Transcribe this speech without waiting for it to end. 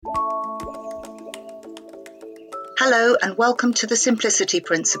Hello and welcome to The Simplicity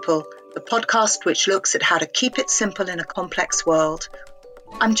Principle, the podcast which looks at how to keep it simple in a complex world.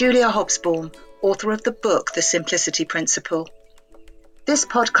 I'm Julia Hobsbawm, author of the book The Simplicity Principle. This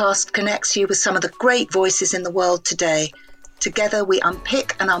podcast connects you with some of the great voices in the world today. Together we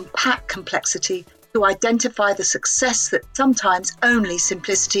unpick and unpack complexity to identify the success that sometimes only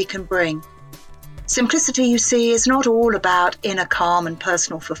simplicity can bring. Simplicity, you see, is not all about inner calm and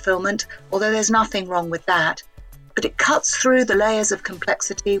personal fulfillment, although there's nothing wrong with that. But it cuts through the layers of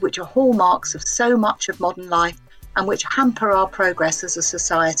complexity which are hallmarks of so much of modern life and which hamper our progress as a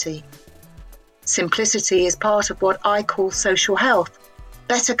society. Simplicity is part of what I call social health,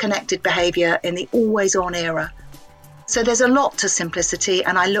 better connected behaviour in the always-on era. So there's a lot to simplicity,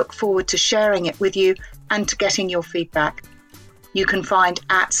 and I look forward to sharing it with you and to getting your feedback. You can find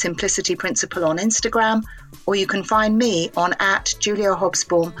 @Simplicity Principle on Instagram, or you can find me on @Julia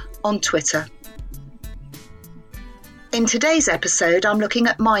Hobsbawm on Twitter. In today's episode, I'm looking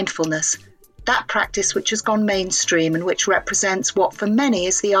at mindfulness, that practice which has gone mainstream and which represents what for many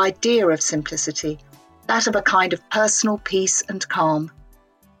is the idea of simplicity, that of a kind of personal peace and calm.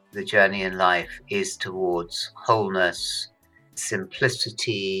 The journey in life is towards wholeness,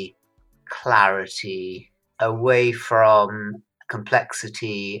 simplicity, clarity, away from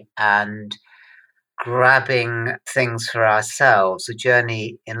complexity and grabbing things for ourselves. The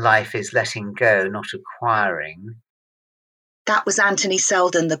journey in life is letting go, not acquiring. That was Anthony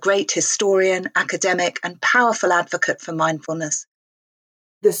Seldon, the great historian, academic, and powerful advocate for mindfulness.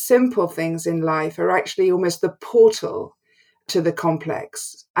 The simple things in life are actually almost the portal to the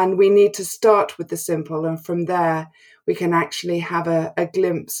complex. And we need to start with the simple. And from there, we can actually have a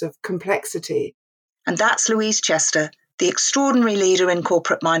glimpse of complexity. And that's Louise Chester, the extraordinary leader in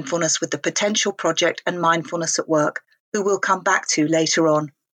corporate mindfulness with the Potential Project and Mindfulness at Work, who we'll come back to later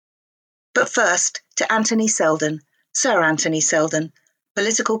on. But first, to Anthony Seldon, Sir Anthony Seldon,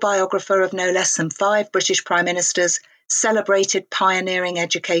 political biographer of no less than 5 British Prime Ministers, celebrated pioneering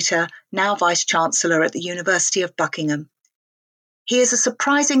educator, now Vice-Chancellor at the University of Buckingham. He is a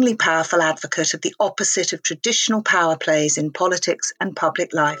surprisingly powerful advocate of the opposite of traditional power plays in politics and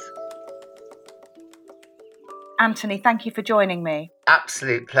public life. Anthony, thank you for joining me.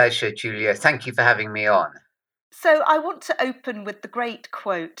 Absolute pleasure, Julia. Thank you for having me on. So I want to open with the great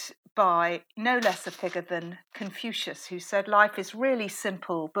quote by no less a figure than Confucius, who said, "Life is really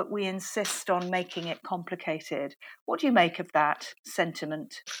simple, but we insist on making it complicated." What do you make of that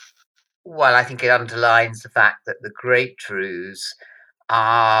sentiment? Well, I think it underlines the fact that the great truths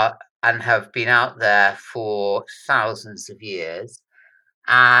are and have been out there for thousands of years,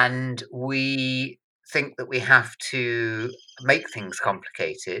 and we think that we have to make things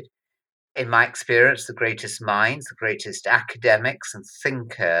complicated. In my experience, the greatest minds, the greatest academics and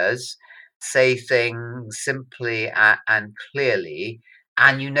thinkers say things simply and clearly,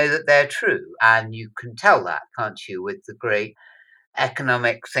 and you know that they're true. And you can tell that, can't you, with the great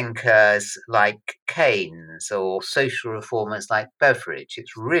economic thinkers like Keynes or social reformers like Beveridge.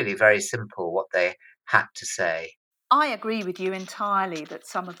 It's really very simple what they had to say. I agree with you entirely that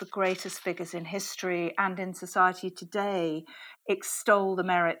some of the greatest figures in history and in society today extol the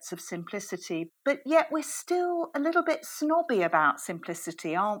merits of simplicity, but yet we're still a little bit snobby about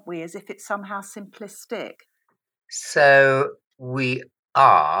simplicity, aren't we? As if it's somehow simplistic. So we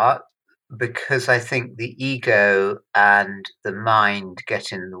are, because I think the ego and the mind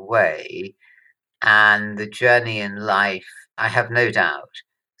get in the way, and the journey in life, I have no doubt,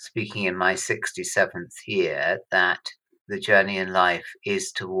 speaking in my 67th year, that the journey in life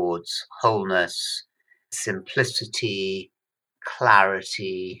is towards wholeness, simplicity,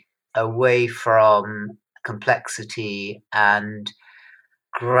 clarity, away from complexity and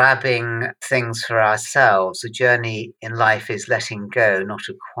grabbing things for ourselves. The journey in life is letting go, not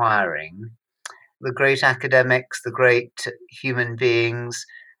acquiring. The great academics, the great human beings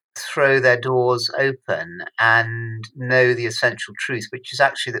throw their doors open and know the essential truth, which is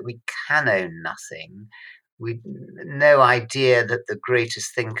actually that we can own nothing. No idea that the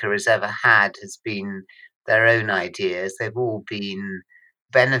greatest thinker has ever had has been their own ideas. They've all been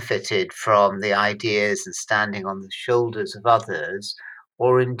benefited from the ideas and standing on the shoulders of others,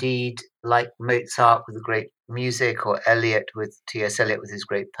 or indeed like Mozart with the great music, or T.S. Eliot with his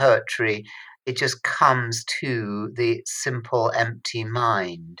great poetry. It just comes to the simple, empty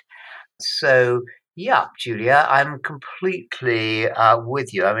mind. So, yeah, Julia, I'm completely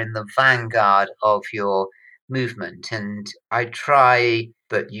with you. I'm in the vanguard of your movement, and I try,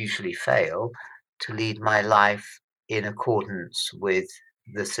 but usually fail, to lead my life in accordance with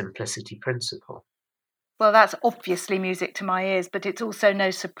the simplicity principle. Well, that's obviously music to my ears, but it's also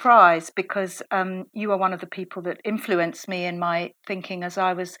no surprise because you are one of the people that influenced me in my thinking as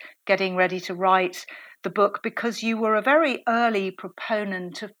I was getting ready to write the book, because you were a very early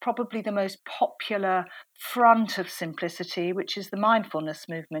proponent of probably the most popular front of simplicity, which is the mindfulness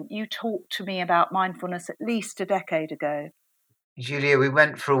movement. You talked to me about mindfulness at least a decade ago. Julia, we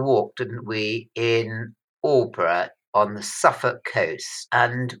went for a walk, didn't we, in Aldborough on the Suffolk coast,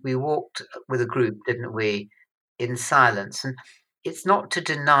 and we walked with a group, didn't we, in silence. And it's not to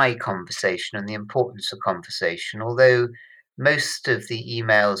deny conversation and the importance of conversation, although most of the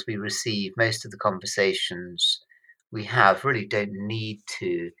emails we receive, most of the conversations we have really don't need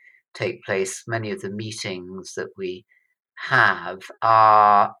to take place. Many of the meetings that we have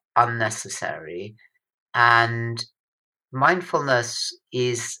are unnecessary, and mindfulness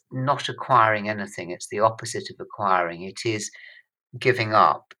is not acquiring anything. It's the opposite of acquiring. It is giving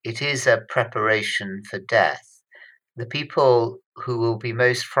up. It is a preparation for death. The people who will be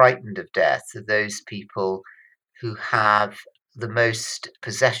most frightened of death are those people who have the most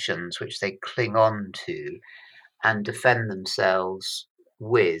possessions which they cling on to and defend themselves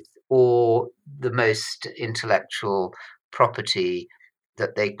with, or the most intellectual property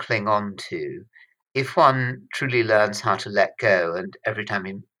that they cling on to. If one truly learns how to let go, and every time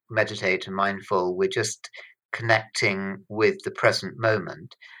we meditate and mindful, we're just connecting with the present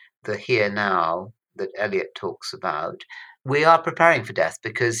moment, the here now that Eliot talks about, we are preparing for death,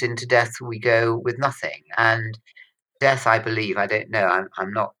 because into death we go with nothing. And death, I believe, I don't know,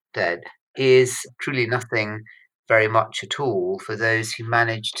 I'm not dead, is truly nothing very much at all for those who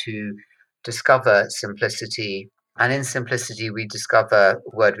manage to discover simplicity. And in simplicity, we discover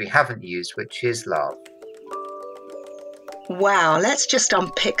a word we haven't used, which is love. Wow, let's just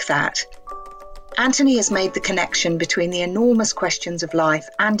unpick that. Anthony has made the connection between the enormous questions of life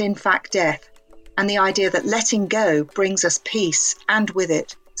and, in fact, death, and the idea that letting go brings us peace and, with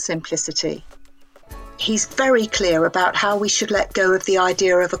it, simplicity. He's very clear about how we should let go of the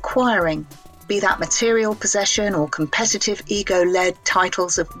idea of acquiring, be that material possession or competitive ego-led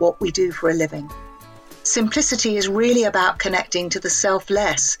titles of what we do for a living. Simplicity is really about connecting to the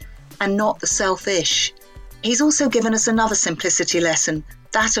selfless and not the selfish. He's also given us another simplicity lesson,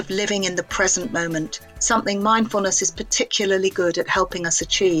 that of living in the present moment, something mindfulness is particularly good at helping us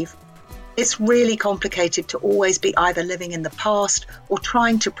achieve. It's really complicated to always be either living in the past or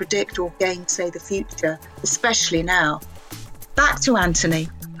trying to predict or gainsay the future, especially now. Back to Anthony.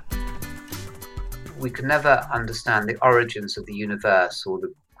 We can never understand the origins of the universe or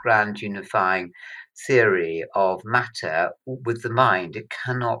the grand unifying theory of matter with the mind. It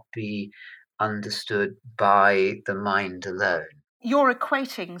cannot be understood by the mind alone. You're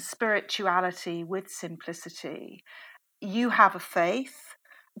equating spirituality with simplicity. You have a faith.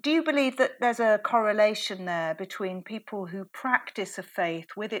 Do you believe that there's a correlation there between people who practice a faith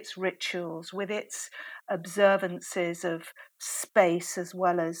with its rituals, with its observances of space as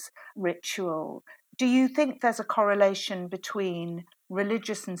well as ritual? Do you think there's a correlation between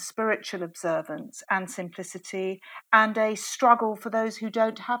religious and spiritual observance and simplicity, and a struggle for those who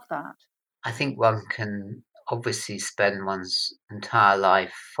don't have that? I think one can obviously spend one's entire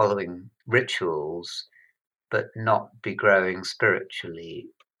life following rituals, but not be growing spiritually.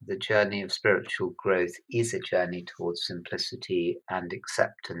 The journey of spiritual growth is a journey towards simplicity and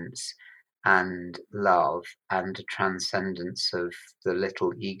acceptance and love and a transcendence of the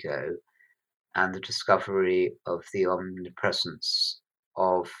little ego and the discovery of the omnipresence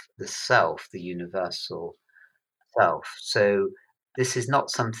of the self, the universal self. So this is not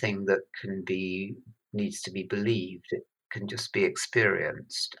something that needs to be believed. It can just be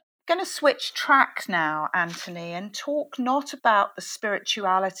experienced. Going to switch track now, Anthony, and talk not about the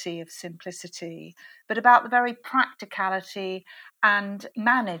spirituality of simplicity, but about the very practicality and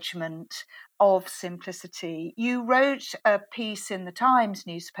management of simplicity. You wrote a piece in the Times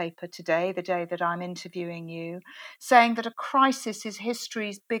newspaper today, the day that I'm interviewing you, saying that a crisis is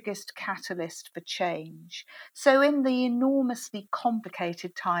history's biggest catalyst for change. So in the enormously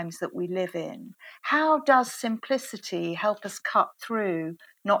complicated times that we live in, how does simplicity help us cut through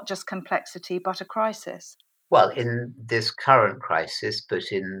not just complexity, but a crisis? Well, in this current crisis, but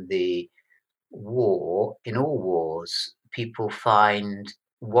in the war, in all wars, people find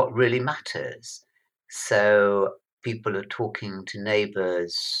what really matters. So people are talking to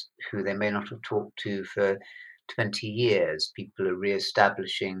neighbors who they may not have talked to for 20 years. People are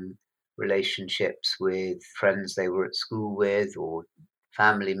re-establishing relationships with friends they were at school with or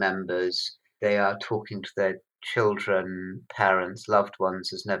family members. They are talking to their children, parents, loved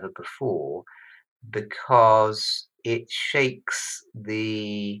ones as never before, because it shakes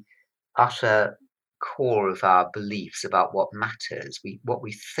the utter core of our beliefs about what matters. What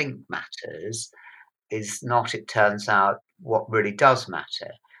we think matters is not, it turns out, what really does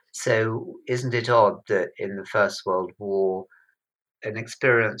matter. So isn't it odd that in the First World War, an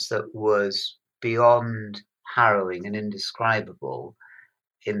experience that was beyond harrowing and indescribable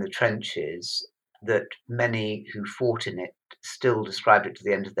in the trenches, that many who fought in it still described it to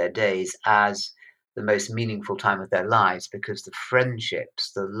the end of their days as the most meaningful time of their lives, because the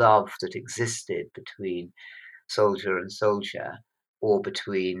friendships, the love that existed between soldier and soldier, or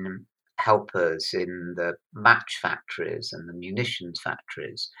between helpers in the match factories and the munitions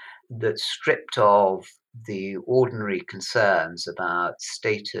factories, that stripped of the ordinary concerns about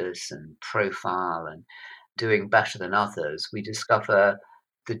status and profile and doing better than others, we discover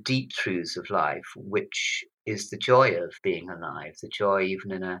the deep truths of life, which is the joy of being alive, the joy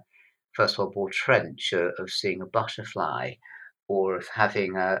even in a First World War trench of seeing a butterfly, or of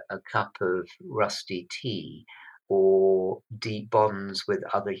having a cup of rusty tea, or deep bonds with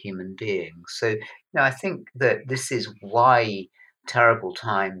other human beings. So, I think that this is why terrible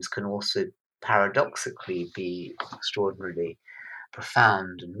times can also paradoxically be extraordinarily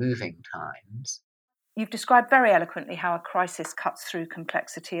profound and moving times. You've described very eloquently how a crisis cuts through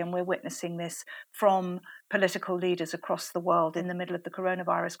complexity, and we're witnessing this from political leaders across the world in the middle of the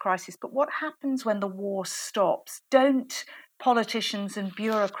coronavirus crisis. But what happens when the war stops? Don't politicians and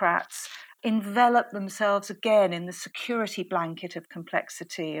bureaucrats envelop themselves again in the security blanket of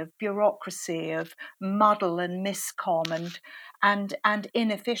complexity, of bureaucracy, of muddle and miscom and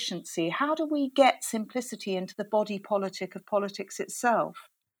inefficiency? How do we get simplicity into the body politic of politics itself?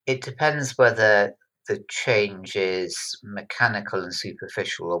 It depends whether the change is mechanical and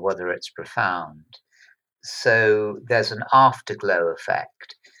superficial or whether it's profound. So there's an afterglow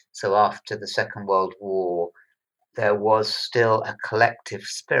effect. So after the Second World War, there was still a collective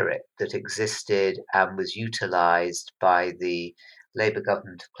spirit that existed and was utilised by the Labour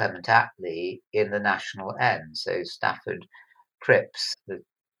government of Clement Attlee in the national end. So Stafford Cripps, the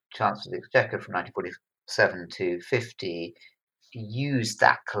Chancellor of the Exchequer from 1947 to 50, used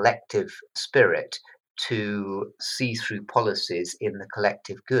that collective spirit to see through policies in the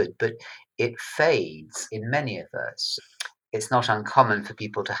collective good, but it fades in many of us. It's not uncommon for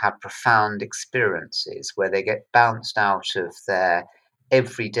people to have profound experiences where they get bounced out of their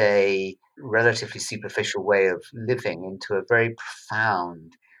everyday, relatively superficial way of living into a very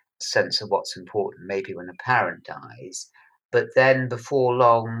profound sense of what's important, maybe when a parent dies. But then before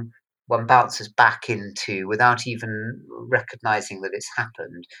long, one bounces back into, without even recognizing that it's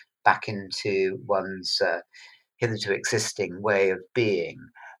happened, back into one's hitherto existing way of being.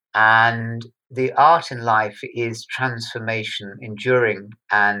 And the art in life is transformation, enduring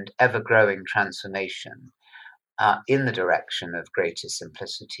and ever growing transformation in the direction of greater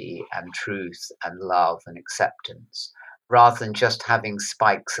simplicity and truth and love and acceptance, rather than just having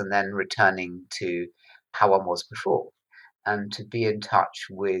spikes and then returning to how one was before, and to be in touch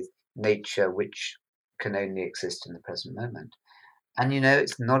with nature, which can only exist in the present moment. And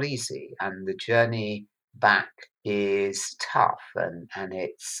it's not easy, and the journey back is tough, and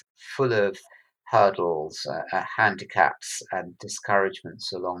it's full of hurdles, handicaps, and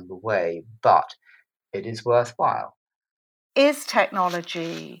discouragements along the way, but it is worthwhile. Is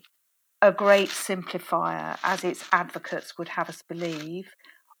technology a great simplifier, as its advocates would have us believe,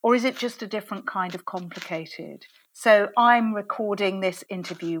 or is it just a different kind of complicated? So I'm recording this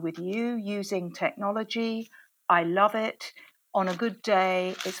interview with you using technology. I love it. On a good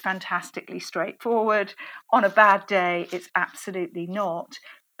day, it's fantastically straightforward. On a bad day, it's absolutely not.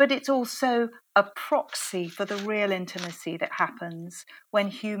 But it's also a proxy for the real intimacy that happens when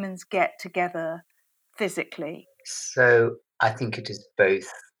humans get together physically. So I think it is both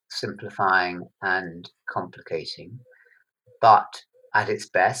simplifying and complicating, but at its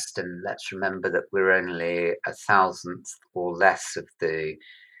best, and let's remember that we're only a thousandth or less of the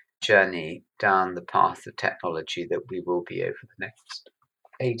journey down the path of technology that we will be over the next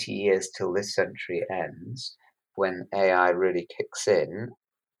 80 years till this century ends, when AI really kicks in.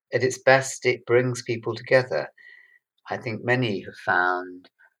 At its best, it brings people together. I think many have found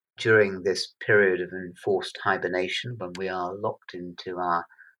during this period of enforced hibernation, when we are locked into our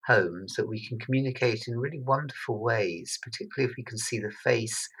homes, that we can communicate in really wonderful ways, particularly if we can see the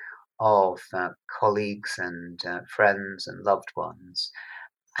face of colleagues and friends and loved ones.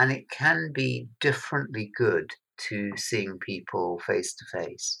 And it can be differently good to seeing people face to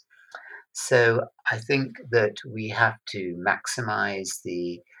face. So I think that we have to maximize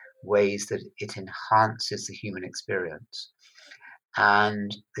the ways that it enhances the human experience.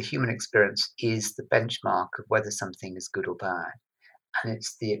 And the human experience is the benchmark of whether something is good or bad. And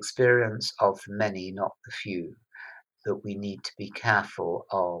it's the experience of the many, not the few, that we need to be careful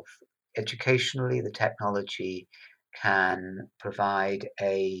of. Educationally, the technology can provide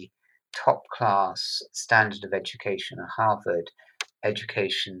a top-class standard of education, a Harvard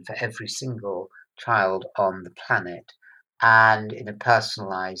education for every single child on the planet, and in a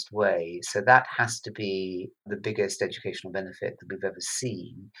personalized way. So that has to be the biggest educational benefit that we've ever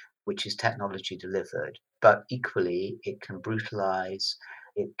seen, which is technology delivered. But equally, it can brutalize,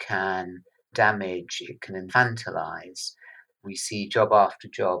 it can damage, it can infantilize. We see job after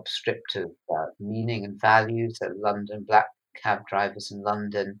job stripped of meaning and values. So London, black cab drivers in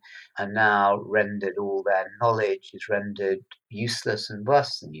London are now rendered, all their knowledge is rendered useless and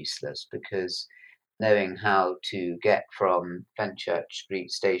worse than useless, because knowing how to get from Fenchurch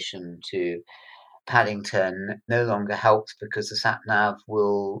Street station to Paddington no longer helps, because the sat nav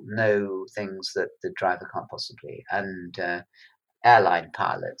will know things that the driver can't possibly. And airline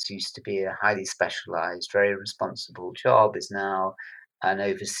pilots used to be a highly specialized, very responsible job, is now an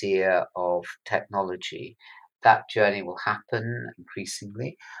overseer of technology. That journey will happen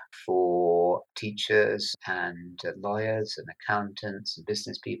increasingly for teachers and lawyers and accountants and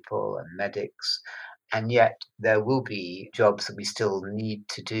business people and medics. And yet there will be jobs that we still need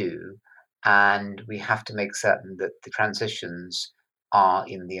to do. And we have to make certain that the transitions are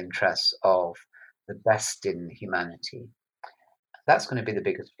in the interests of the best in humanity. That's going to be the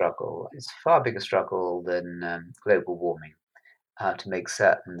biggest struggle. It's a far bigger struggle than global warming, to make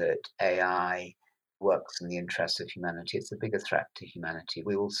certain that AI works in the interests of humanity. It's a bigger threat to humanity.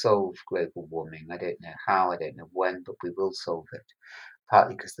 We will solve global warming. I don't know how, I don't know when, but we will solve it.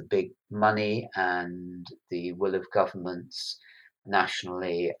 Partly because the big money and the will of governments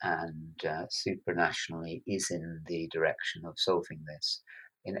nationally and supranationally is in the direction of solving this.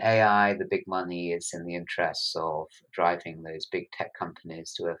 In AI, the big money is in the interests of driving those big tech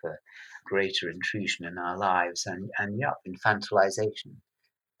companies to ever greater intrusion in our lives and infantilization.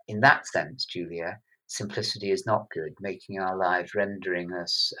 In that sense, Julia, simplicity is not good, making our lives, rendering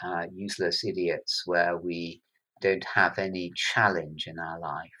us useless idiots where we don't have any challenge in our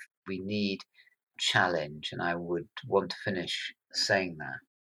life. We need challenge, and I would want to finish saying that.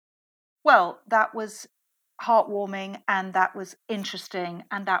 Well, that was heartwarming, and that was interesting,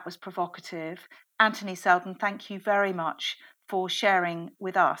 and that was provocative. Anthony Seldon, thank you very much for sharing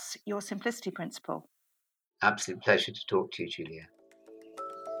with us your simplicity principle. Absolute pleasure to talk to you, Julia.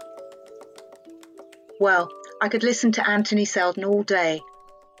 Well, I could listen to Anthony Seldon all day,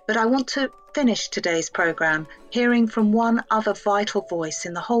 but I want to finish today's programme hearing from one other vital voice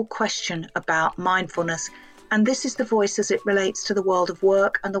in the whole question about mindfulness, and this is the voice as it relates to the world of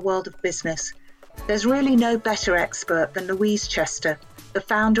work and the world of business. There's really no better expert than Louise Chester, the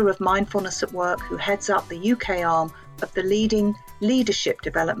founder of Mindfulness at Work, who heads up the UK arm of the leading leadership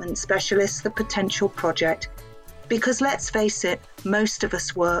development specialist, the Potential Project. Because let's face it, most of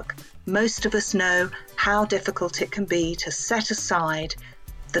us work, most of us know how difficult it can be to set aside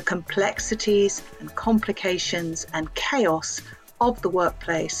the complexities and complications and chaos of the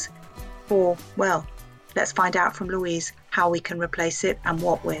workplace for, well, let's find out from Louise how we can replace it and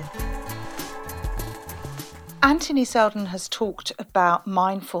what with. Anthony Seldon has talked about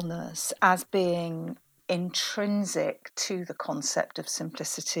mindfulness as being intrinsic to the concept of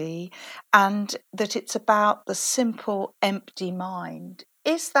simplicity, and that it's about the simple, empty mind.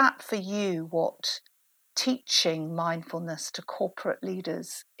 Is that for you what teaching mindfulness to corporate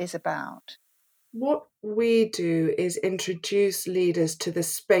leaders is about? What we do is introduce leaders to the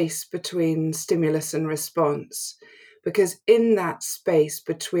space between stimulus and response, because in that space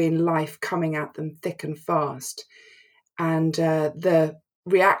between life coming at them thick and fast and the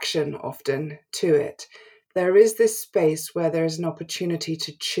reaction often to it, there is this space where there is an opportunity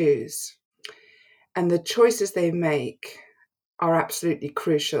to choose. And the choices they make are absolutely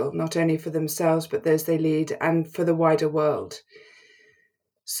crucial, not only for themselves, but those they lead and for the wider world.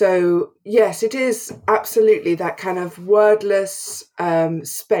 So, yes, it is absolutely that kind of wordless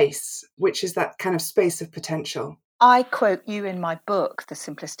space, which is that kind of space of potential. I quote you in my book, The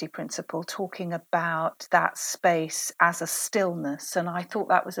Simplicity Principle, talking about that space as a stillness. And I thought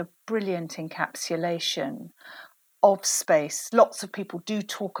that was a brilliant encapsulation of space. Lots of people do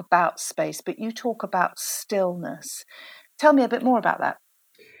talk about space, but you talk about stillness. Tell me a bit more about that.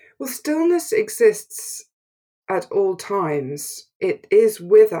 Well, stillness exists at all times. It is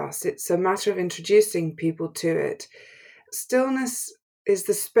with us. It's a matter of introducing people to it. Stillness is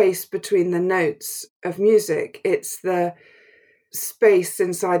the space between the notes of music. It's the space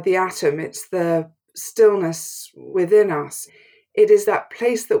inside the atom. It's the stillness within us. It is that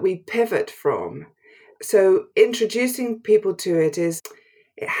place that we pivot from. So introducing people to it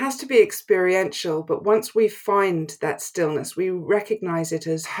has to be experiential, but once we find that stillness, we recognize it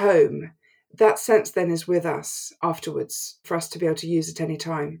as home. That sense then is with us afterwards for us to be able to use at any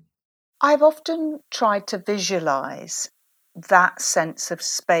time. I've often tried to visualize that sense of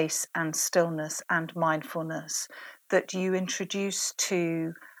space and stillness and mindfulness that you introduce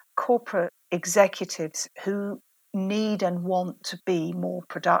to corporate executives who need and want to be more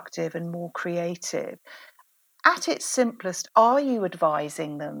productive and more creative. At its simplest, are you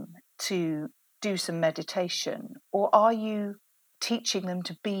advising them to do some meditation, or are you teaching them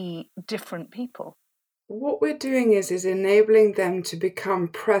to be different people? What we're doing is enabling them to become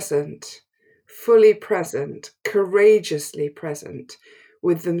present, fully present, courageously present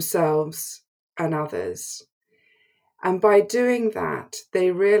with themselves and others. And by doing that,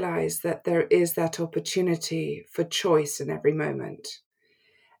 they realize that there is that opportunity for choice in every moment.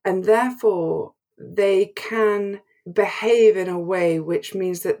 And therefore, they can behave in a way which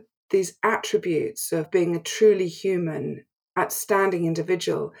means that these attributes of being a truly human, outstanding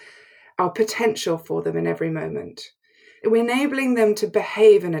individual are potential for them in every moment. We're enabling them to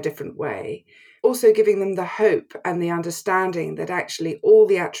behave in a different way, also giving them the hope and the understanding that actually all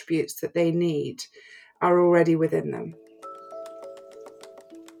the attributes that they need are already within them.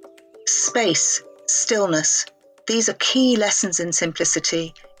 Space, stillness, these are key lessons in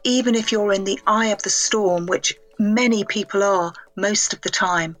simplicity, even if you're in the eye of the storm, which many people are most of the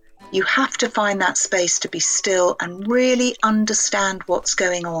time. You have to find that space to be still and really understand what's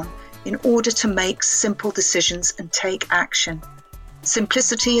going on in order to make simple decisions and take action.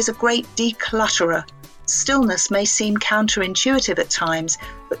 Simplicity is a great declutterer. Stillness may seem counterintuitive at times,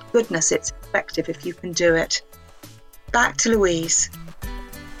 but goodness, it's effective if you can do it. Back to Louise.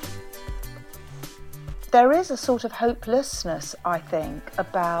 There is a sort of hopelessness, I think,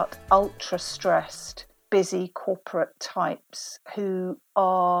 about ultra-stressed, busy corporate types who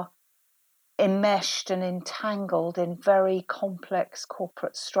are enmeshed and entangled in very complex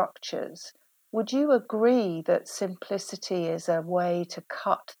corporate structures. Would you agree that simplicity is a way to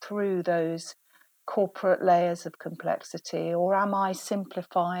cut through those corporate layers of complexity, or am I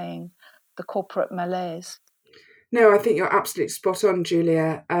simplifying the corporate malaise? No, I think you're absolutely spot on,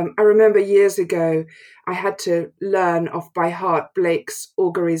 Julia. I remember years ago, I had to learn off by heart Blake's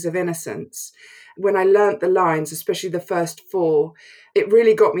Auguries of Innocence. When I learnt the lines, especially the first four, it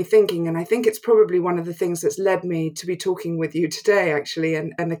really got me thinking. And I think it's probably one of the things that's led me to be talking with you today, actually,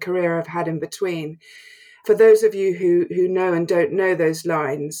 and the career I've had in between. For those of you who know and don't know those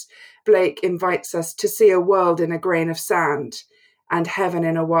lines, Blake invites us to see a world in a grain of sand and heaven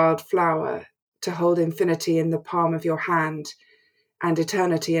in a wild flower, to hold infinity in the palm of your hand and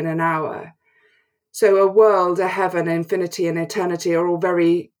eternity in an hour. So a world, a heaven, infinity and eternity are all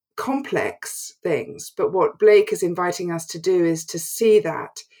very complex things. But what Blake is inviting us to do is to see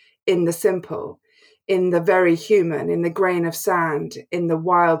that in the simple, in the very human, in the grain of sand, in the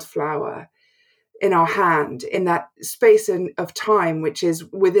wildflower, in our hand, in that space of time which is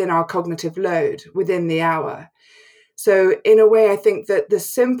within our cognitive load, within the hour. So in a way, I think that the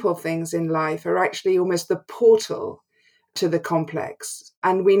simple things in life are actually almost the portal to the complex.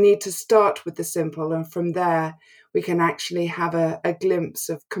 And we need to start with the simple. And from there, we can actually have a glimpse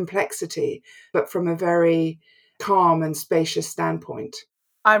of complexity, but from a very calm and spacious standpoint.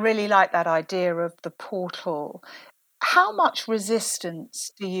 I really like that idea of the portal. How much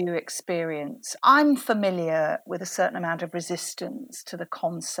resistance do you experience? I'm familiar with a certain amount of resistance to the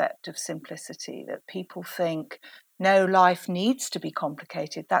concept of simplicity, that people think, no, life needs to be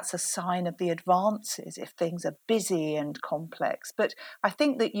complicated. That's a sign of the advances if things are busy and complex. But I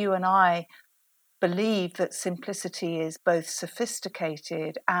think that you and I believe that simplicity is both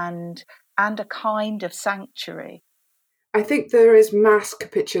sophisticated and a kind of sanctuary. I think there is mass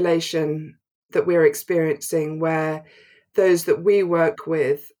capitulation that we're experiencing where those that we work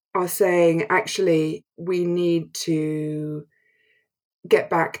with are saying, actually, we need to get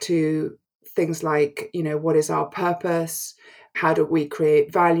back to things like, what is our purpose? How do we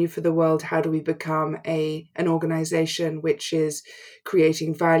create value for the world? How do we become an organization which is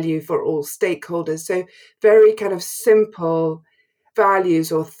creating value for all stakeholders? So very kind of simple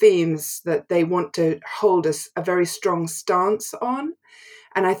values or themes that they want to hold us a very strong stance on.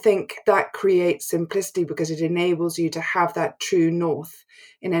 And I think that creates simplicity because it enables you to have that true north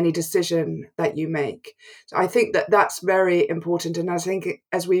in any decision that you make. So I think that that's very important. And I think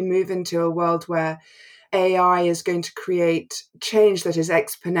as we move into a world where AI is going to create change that is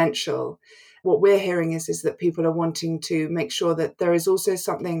exponential, what we're hearing is that people are wanting to make sure that there is also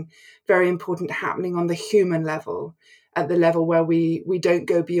something very important happening on the human level, at the level where we don't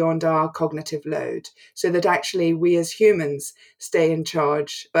go beyond our cognitive load, so that actually we as humans stay in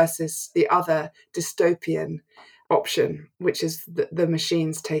charge versus the other dystopian option, which is the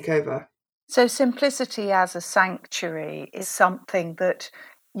machines take over. So simplicity as a sanctuary is something that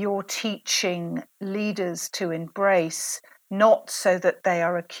you're teaching leaders to embrace, not so that they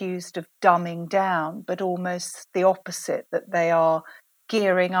are accused of dumbing down, but almost the opposite, that they are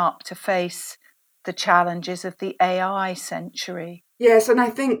gearing up to face the challenges of the AI century. Yes, and I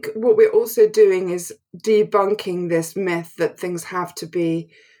think what we're also doing is debunking this myth that things have to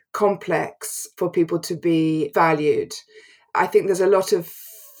be complex for people to be valued. I think there's a lot of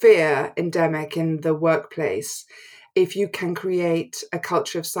fear endemic in the workplace. If you can create a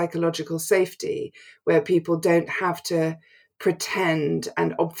culture of psychological safety where people don't have to pretend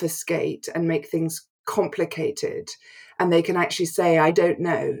and obfuscate and make things complicated, and they can actually say, I don't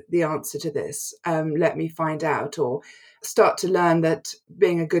know the answer to this, let me find out, or start to learn that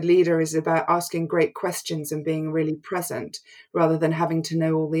being a good leader is about asking great questions and being really present rather than having to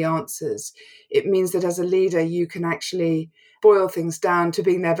know all the answers. It means that as a leader, you can actually boil things down to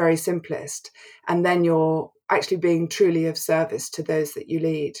being their very simplest, and then you're actually being truly of service to those that you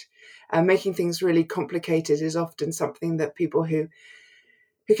lead. Making things really complicated is often something that people who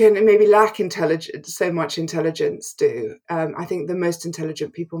can maybe lack so much intelligence do. I think the most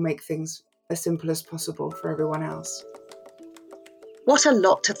intelligent people make things as simple as possible for everyone else. What a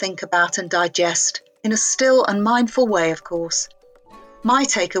lot to think about and digest, in a still and mindful way, of course. My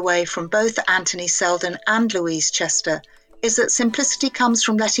takeaway from both Anthony Seldon and Louise Chester is that simplicity comes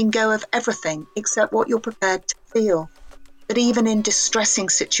from letting go of everything except what you're prepared to feel. That even in distressing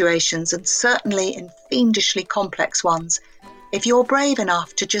situations, and certainly in fiendishly complex ones, if you're brave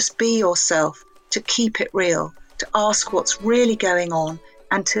enough to just be yourself, to keep it real, to ask what's really going on,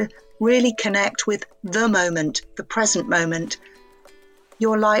 and to really connect with the moment, the present moment,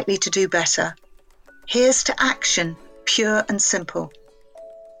 you're likely to do better. Here's to action, pure and simple.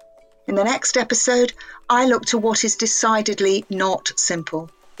 In the next episode, I look to what is decidedly not simple,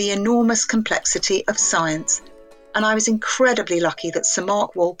 the enormous complexity of science. And I was incredibly lucky that Sir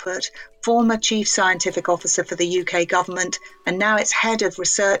Mark Walpert, former Chief Scientific Officer for the UK government and now its Head of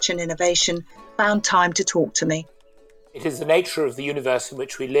Research and Innovation, found time to talk to me. It is the nature of the universe in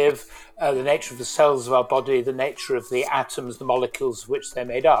which we live, the nature of the cells of our body, the nature of the atoms, the molecules of which they're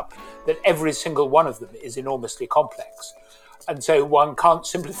made up, that every single one of them is enormously complex. And so one can't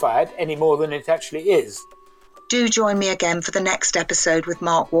simplify it any more than it actually is. Do join me again for the next episode with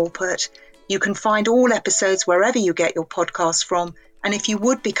Mark Walpert. You can find all episodes wherever you get your podcasts from. And if you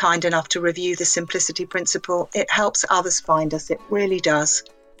would be kind enough to review the Simplicity Principle, it helps others find us. It really does.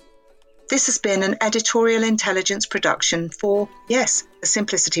 This has been an editorial intelligence production for, yes, the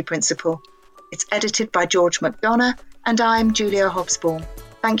Simplicity Principle. It's edited by George McDonough, and I'm Julia Hobsbawm.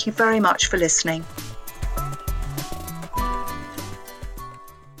 Thank you very much for listening.